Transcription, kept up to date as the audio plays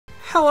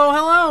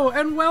Hello,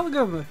 and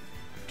welcome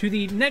to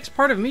the next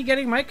part of me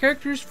getting my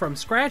characters from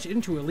scratch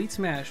into Elite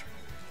Smash.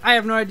 I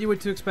have no idea what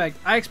to expect.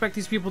 I expect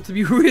these people to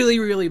be really,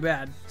 really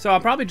bad. So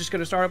I'm probably just going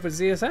to start off with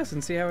ZSS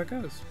and see how it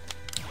goes.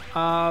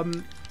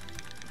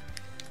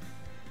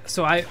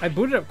 So I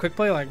booted up quick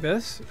play like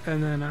this,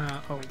 and then,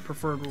 oh,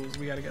 preferred rules.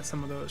 We got to get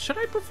some of those. Should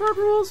I preferred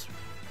rules?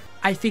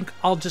 I think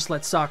I'll just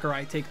let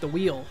Sakurai take the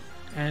wheel.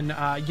 And,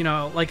 you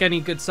know, like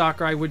any good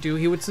Sakurai would do,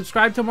 he would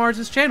subscribe to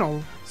Mars's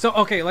channel. So,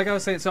 okay, like I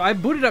was saying, so I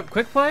booted up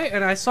quick play,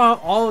 and I saw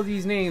all of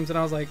these names, and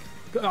I was like,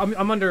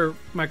 I'm under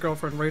my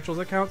girlfriend Rachel's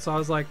account, so I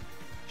was like,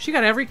 she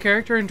got every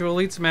character into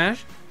Elite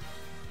Smash?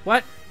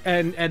 What?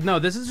 And no,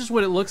 this is just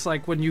what it looks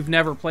like when you've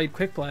never played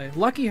quick play.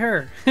 Lucky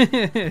her.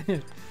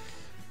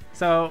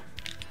 So,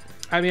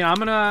 I mean, I'm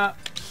gonna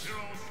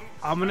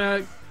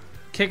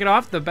kick it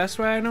off the best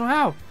way I know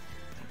how.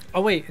 Oh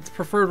wait, it's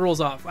preferred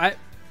rules off.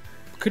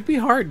 Could be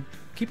hard.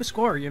 Keep a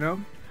score, you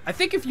know? I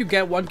think if you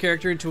get one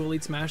character into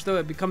Elite Smash, though,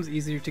 it becomes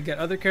easier to get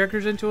other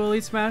characters into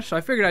Elite Smash, so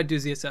I figured I'd do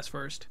ZSS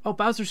first. Oh,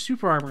 Bowser's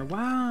Super Armor.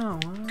 Wow.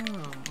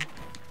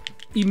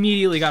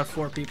 Immediately got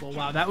 4 people.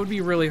 Wow, that would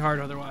be really hard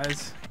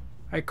otherwise.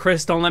 Alright,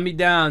 Chris, don't let me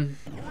down.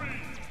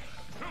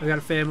 I got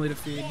a family to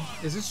feed.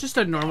 Is this just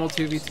a normal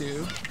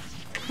 2v2?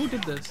 Who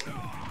did this?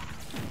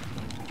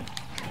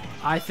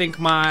 I think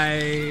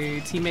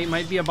my teammate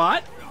might be a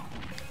bot.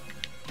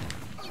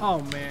 Oh,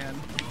 man.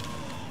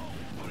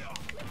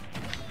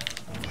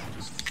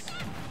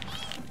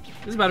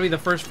 This is about to be the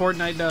first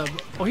Fortnite dub.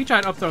 Oh, he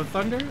tried up throw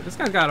thunder? This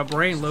guy's got a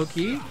brain,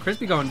 low-key. Chris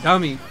be going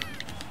dummy.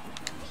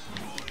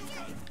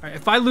 Alright,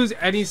 if I lose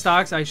any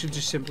stocks, I should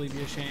just simply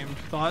be ashamed.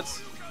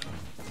 Thoughts?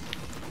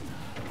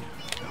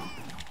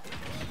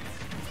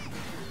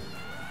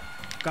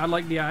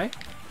 Godlike DI?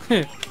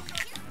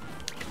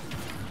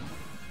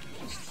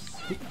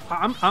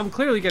 I'm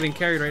clearly getting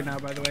carried right now,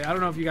 by the way. I don't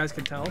know if you guys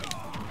can tell.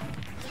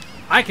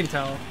 I can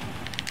tell.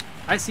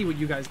 I see what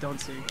you guys don't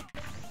see.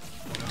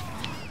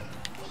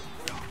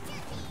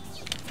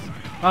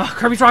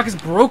 Kirby's Rock is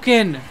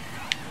broken!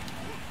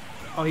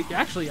 Oh,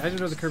 actually, I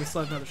didn't know the Kirby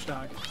still had another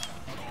stock.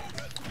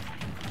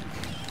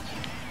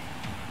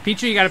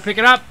 Pichu, you gotta pick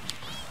it up!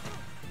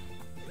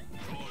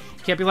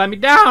 You can't be letting me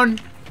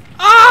down!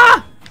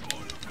 Ah!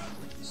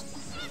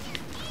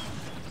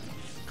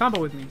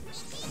 Combo with me.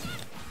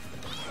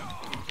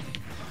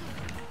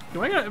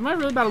 Am I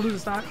really about to lose a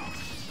stock?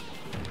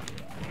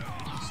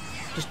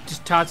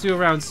 Just Tatsu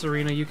around,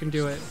 Serena. You can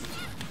do it.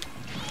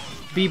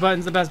 B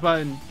button's the best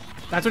button.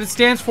 That's what it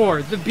stands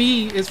for. The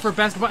B is for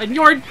best button.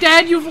 You're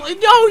dead.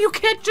 No, you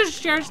can't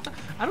just share stock.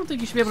 I don't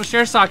think you should be able to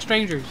share stock,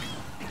 strangers.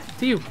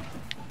 To you.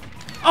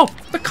 Oh,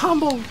 the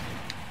combo.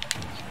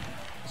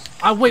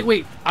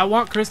 Wait. I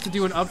want Chris to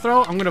do an up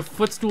throw. I'm gonna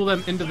footstool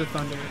them into the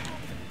thunder.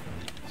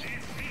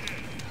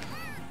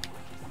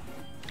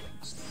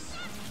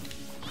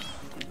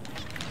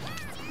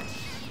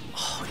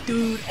 Oh,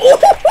 dude.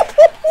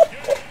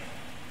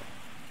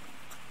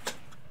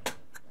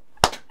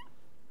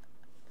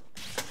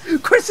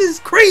 Chris is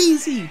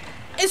crazy!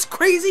 It's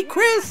crazy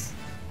Chris!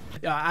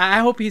 Yeah, I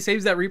hope he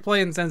saves that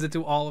replay and sends it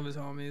to all of his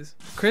homies.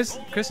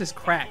 Chris is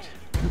cracked.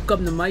 You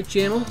come to my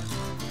channel,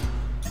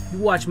 you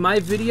watch my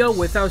video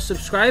without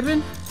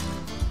subscribing,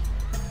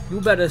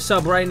 you better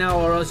sub right now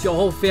or else your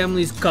whole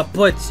family's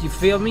kaput, you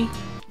feel me?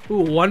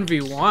 Ooh,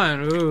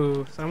 1v1,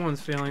 ooh,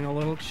 someone's feeling a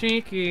little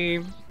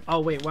cheeky. Oh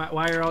wait,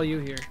 why are all you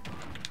here?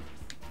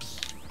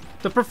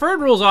 The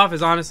preferred rules off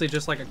is honestly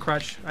just like a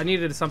crutch. I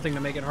needed something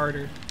to make it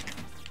harder.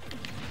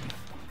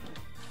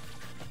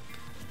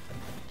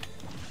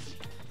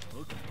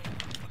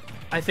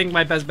 I think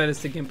my best bet is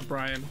to gimp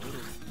Brian.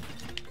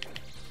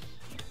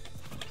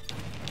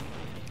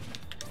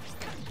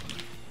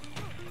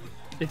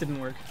 It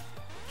didn't work.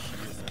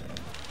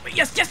 But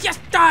yes,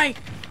 die!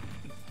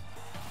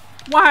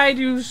 Why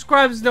do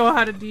scrubs know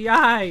how to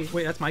DI?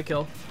 Wait, that's my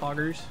kill.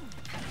 Poggers.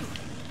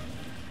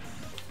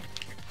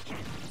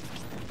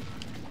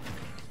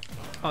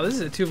 Oh, this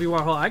is a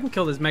 2v1 hole. I can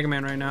kill this Mega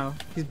Man right now.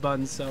 He's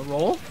buns, so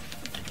roll.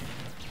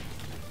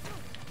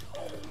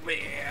 Oh,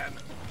 man.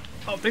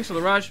 Oh, thanks for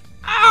the rush.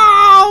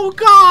 Oh,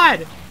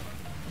 God!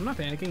 I'm not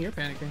panicking, you're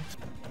panicking.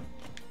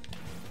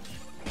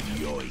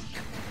 Yoink.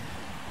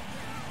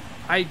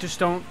 I just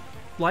don't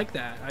like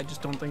that. I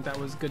just don't think that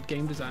was good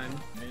game design.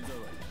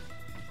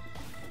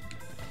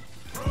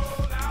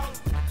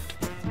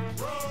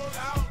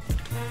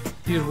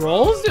 These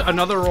rolls?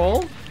 Another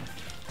roll?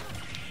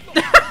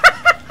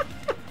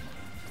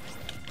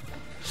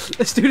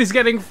 This dude is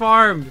getting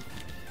farmed.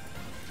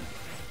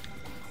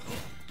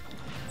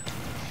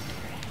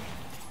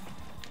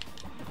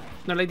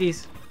 Not like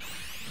these.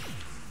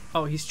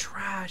 Oh, he's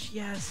trash.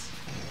 Yes.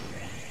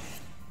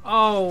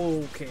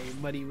 Oh, okay,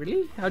 buddy.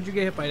 Really? How'd you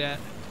get hit by that?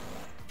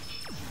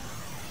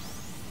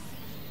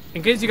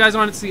 In case you guys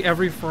want to see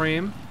every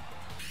frame,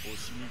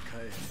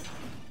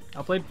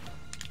 I'll play.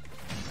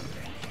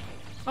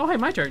 Oh, hey,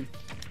 my turn.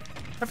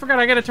 I forgot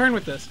I got a turn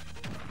with this.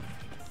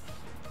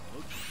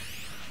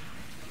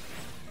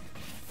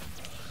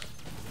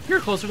 You're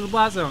closer to the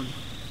blast zone.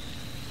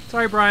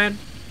 Sorry, Brian.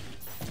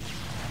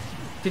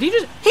 Did he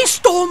just...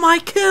 stole my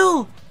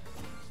kill!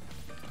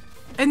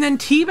 And then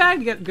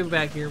teabagged? Get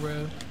back here,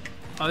 bro.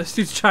 Oh, this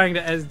dude's trying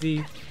to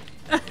SD.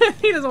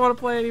 He doesn't want to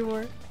play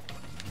anymore.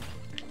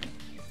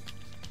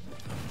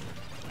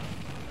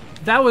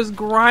 That was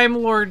Grime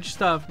Lord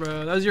stuff,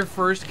 bro. That was your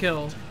first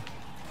kill.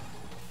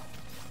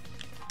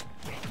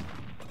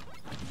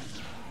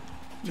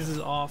 This is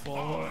awful.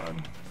 Hold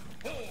on.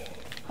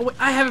 Oh, wait,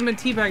 I haven't been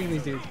teabagging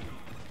these dudes.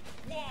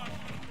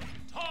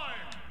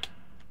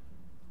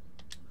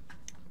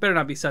 Better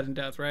not be sudden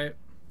death, right?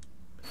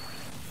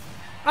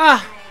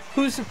 Ah!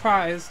 Who's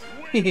surprised?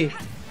 I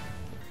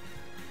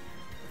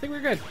think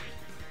we're good.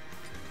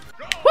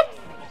 Whoop!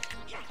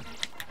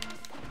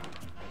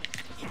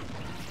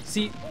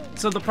 See,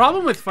 so the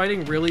problem with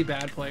fighting really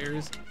bad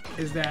players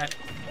is that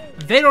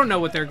they don't know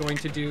what they're going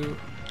to do.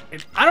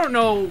 And I don't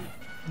know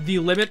the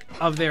limit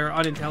of their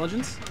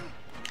unintelligence.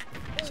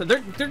 So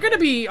they're going to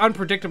be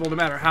unpredictable no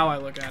matter how I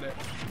look at it.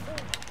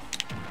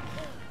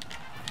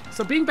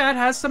 So being bad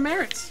has some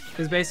merits,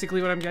 is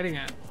basically what I'm getting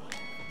at.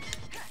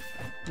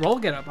 Roll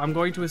get up. I'm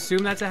going to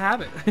assume that's a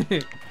habit.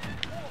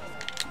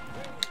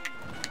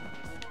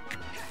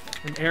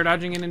 And air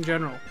dodging in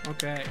general.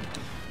 Okay.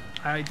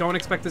 I don't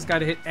expect this guy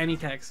to hit any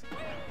techs.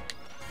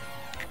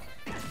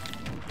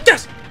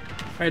 Yes!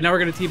 Alright, now we're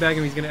going to teabag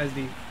him. He's going to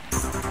SD.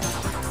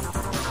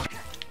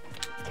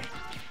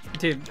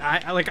 Dude,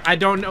 I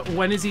don't know.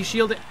 When is he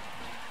shielded?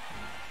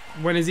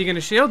 When is he going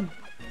to shield?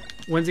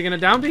 When's he going to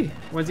down B?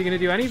 When's he going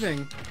to do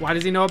anything? Why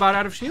does he know about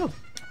out of shield?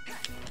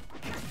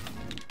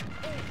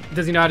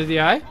 Does he know how to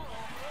DI?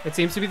 It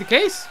seems to be the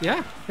case,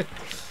 yeah.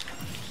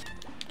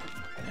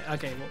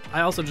 Okay, well,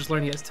 I also just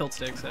learned he has tilt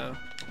stick, so.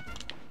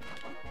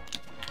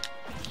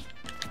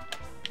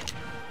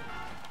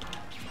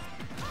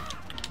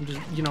 I'm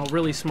just, you know,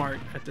 really smart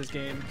at this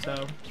game,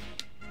 so.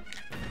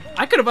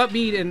 I could have up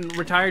B'd and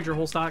retired your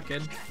whole stock,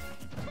 kid.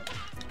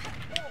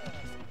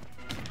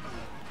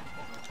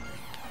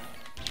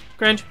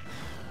 Cringe.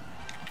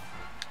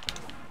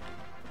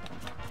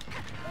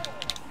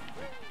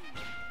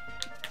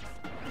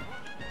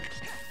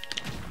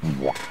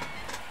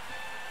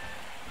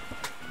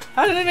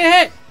 How did it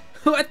hit?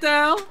 What the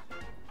hell?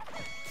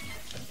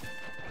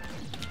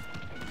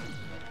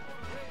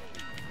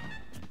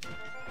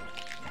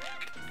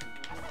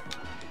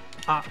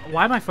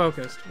 Why am I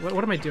focused?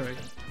 What am I doing?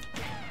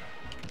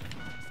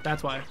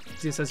 That's why.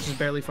 ZSS just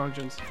barely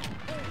functions.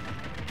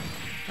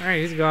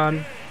 Alright, he's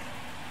gone.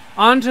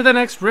 On to the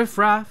next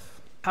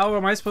riffraff. How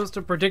am I supposed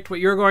to predict what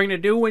you're going to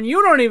do when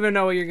you don't even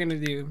know what you're going to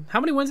do? How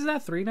many wins is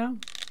that? 3 now?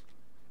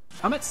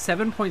 I'm at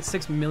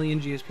 7.6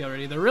 million GSP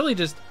already. They're really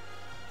just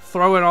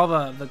throwing all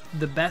the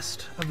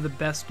best of the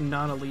best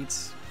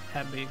non-elites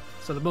at me.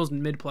 So the most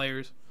mid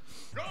players.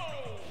 I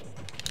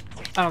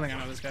don't think I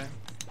know this guy.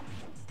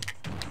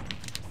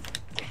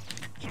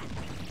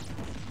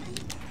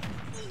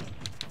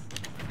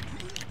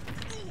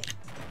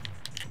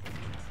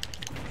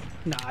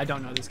 No, I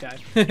don't know this guy.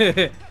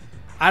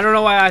 I don't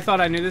know why I thought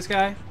I knew this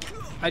guy.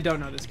 I don't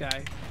know this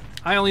guy.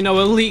 I only know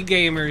elite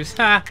gamers.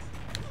 Ha!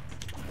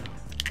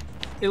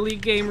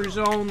 Elite gamers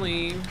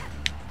only.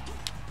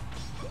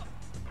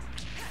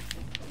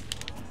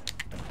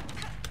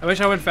 I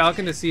wish I went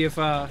Falcon to see if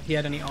he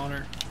had any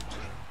honor.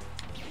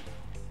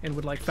 And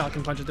would like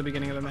Falcon punch at the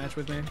beginning of the match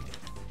with me.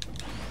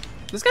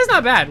 This guy's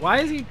not bad. Why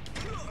is he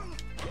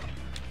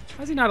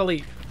not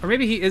elite? Or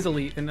maybe he is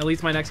elite and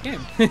elite's my next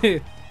game.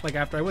 Like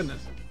after I win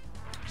this.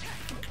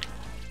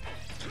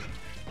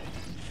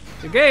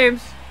 Good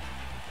games.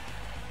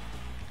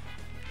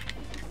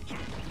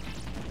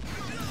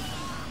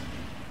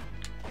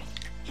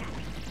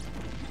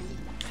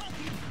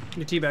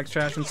 Your teabag's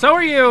trash, and so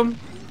are you.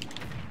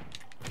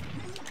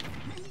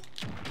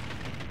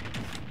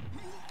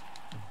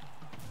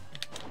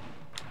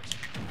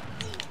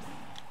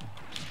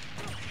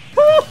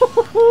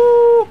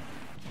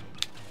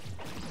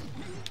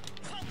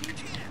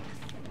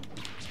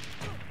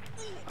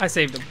 I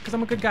saved him because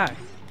I'm a good guy.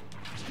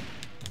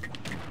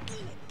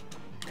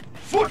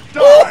 Foot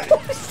dive!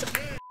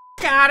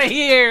 Out of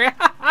here!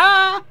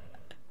 I'm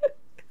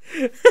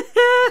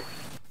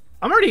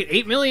already at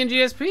 8 million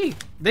GSP.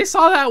 They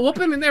saw that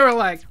whooping and they were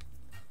like,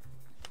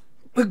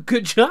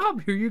 good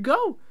job, here you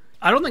go.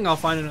 I don't think I'll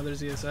find another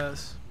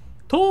ZSS.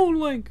 Tone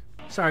Link.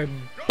 Sorry,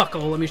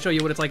 Buckle, let me show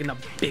you what it's like in the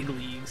big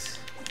leagues.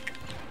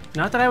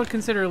 Not that I would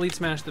consider Elite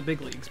Smash the big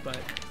leagues, but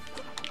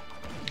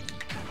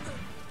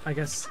I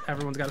guess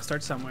everyone's got to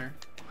start somewhere.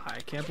 I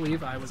can't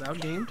believe I was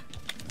outgamed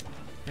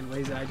in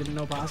ways that I didn't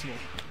know possible.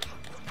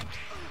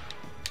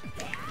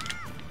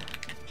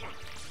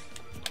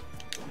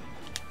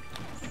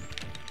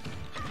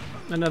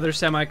 Another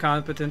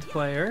semi-competent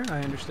player,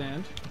 I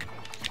understand.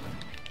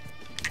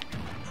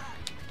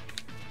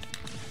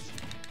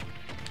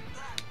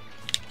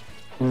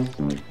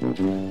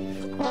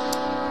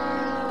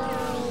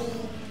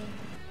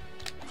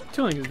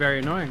 Tooling is very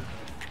annoying.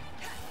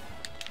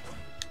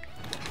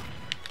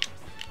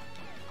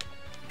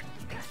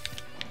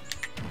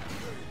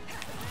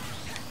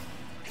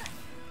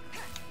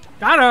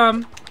 Got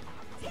him!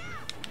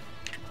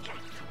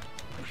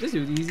 This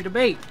dude's easy to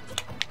bait.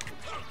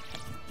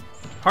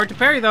 Hard to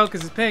parry though,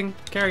 because it's ping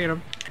carrying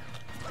him.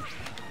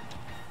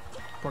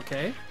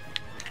 4K.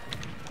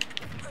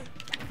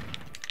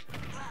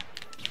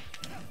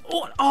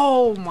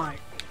 Oh my.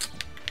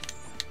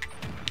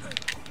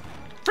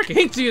 Freaking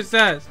hate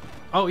CSS.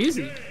 Oh,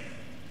 easy.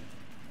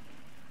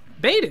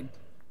 Baited.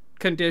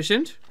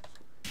 Conditioned.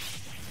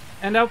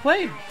 And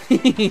outplayed.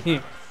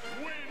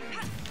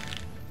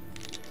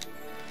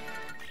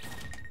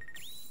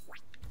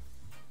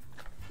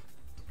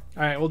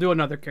 Alright, we'll do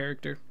another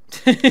character.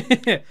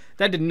 That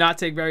did not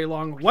take very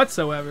long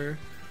whatsoever.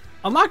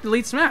 Unlock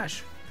Elite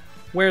Smash,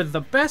 where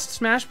the best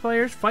Smash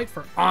players fight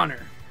for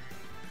honor.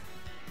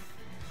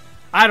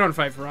 I don't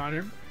fight for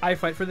honor. I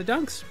fight for the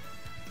dunks.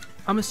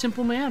 I'm a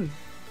simple man.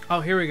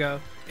 Oh, here we go.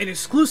 An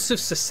exclusive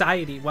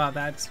society. Wow,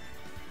 that's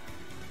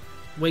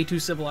way too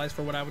civilized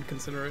for what I would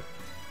consider it.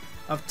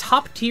 Of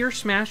top-tier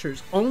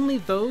smashers, only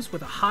those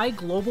with a high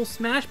global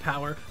smash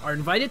power are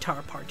invited to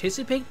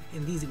participate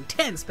in these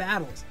intense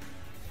battles.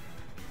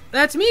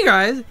 That's me,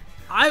 guys.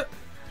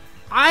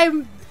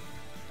 I'm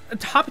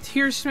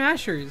top-tier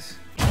smashers.